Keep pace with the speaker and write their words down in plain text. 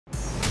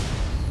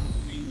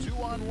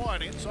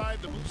2-on-1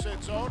 inside the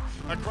Moosehead zone.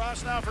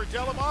 Across now for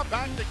Delamont,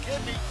 back to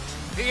Kidney.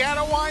 He had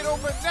a wide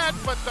open net,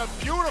 but the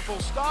beautiful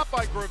stop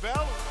by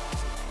Gravel.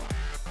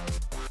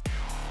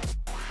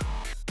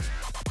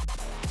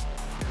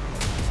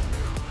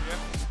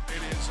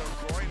 It is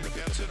O'Groin who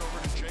gets it over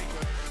to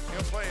Jacob.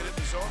 He'll play it in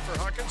the zone for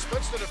Huckins.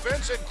 Splits the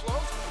defense in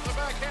close. The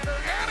backhander,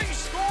 and he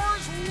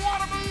scores.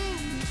 What a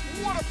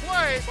move! What a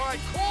play by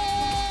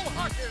Cole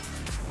Huckins!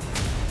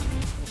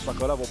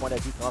 Sokolov au point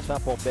d'appui, transfert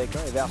pour Béguin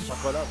et vers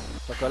Sokolov.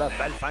 Sokolov,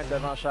 belle feinte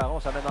devant Charon,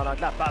 ça met dans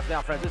l'angle, passe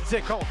vers Francis.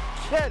 C'est con!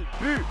 Quel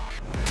but!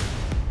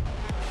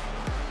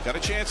 Got a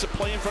chance to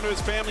play in front of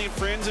his family and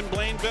friends in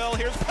Blainville.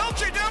 Here's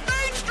Pelcher down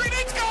Main Street.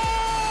 It's gone!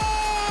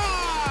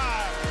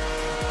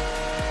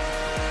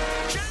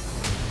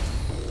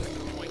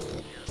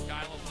 Here's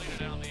Kylo leading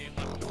down the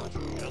left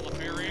wall.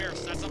 Février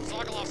sets up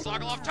Sokolov.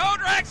 Sokolov toe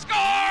drag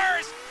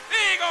scores!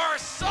 Igor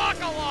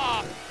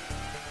Sokolov!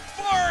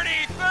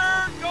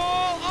 43rd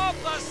goal of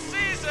the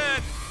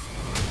season!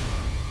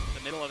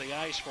 The middle of the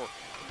ice for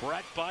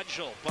Brett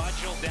Budgel.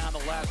 Budgel down the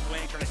left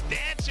wing, trying to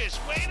dance his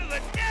way to the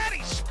net.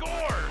 He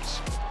scores!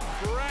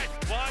 Brett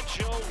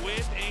Budgel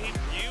with a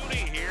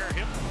beauty here.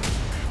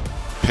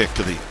 Pick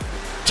to the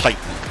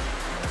Titan.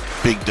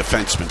 Big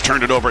defenseman.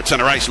 Turned it over at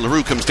center ice.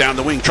 LaRue comes down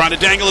the wing, trying to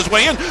dangle his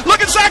way in.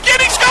 Look at Zach in.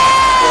 He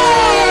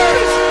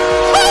scores!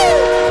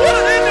 Woo! What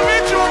an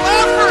individual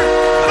effort!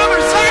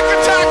 Another Zach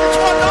attack. It's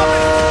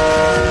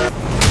 1-0.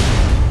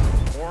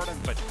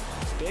 But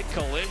big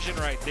collision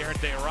right there at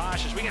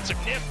Desroches as we get some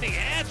nifty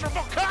hands from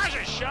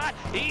Bocage. Shot.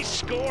 He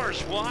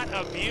scores. What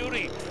a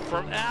beauty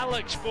from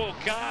Alex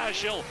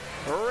Bocage. He'll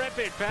rip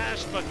it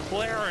past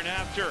McLaren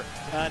after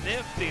a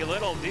nifty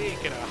little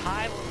deke and a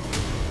high.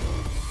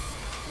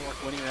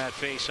 Winning that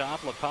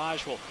face-off.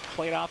 Lepage will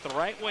play it off the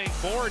right wing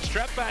forward.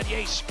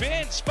 Trepanier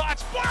spins,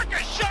 spots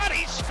Barca, shot,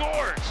 he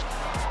scores!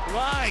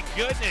 My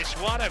goodness,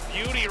 what a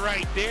beauty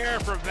right there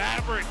from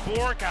Maverick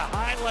Bork, a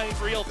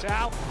highlight reel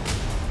towel.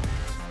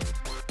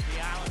 The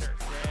Islanders,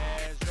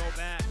 there's no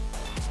man.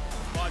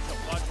 Budgel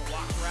walks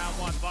around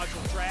one,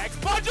 Budgel drags,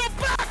 Budgel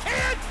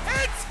backhand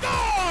and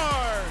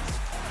scores!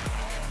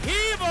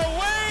 Heave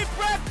away,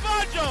 Brett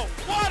Budgel!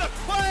 What a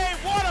play,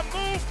 what a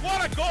move,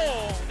 what a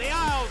goal! The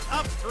Isles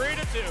up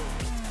 3-2.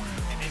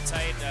 And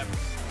inside,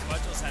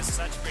 Budgel has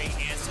such great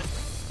hands.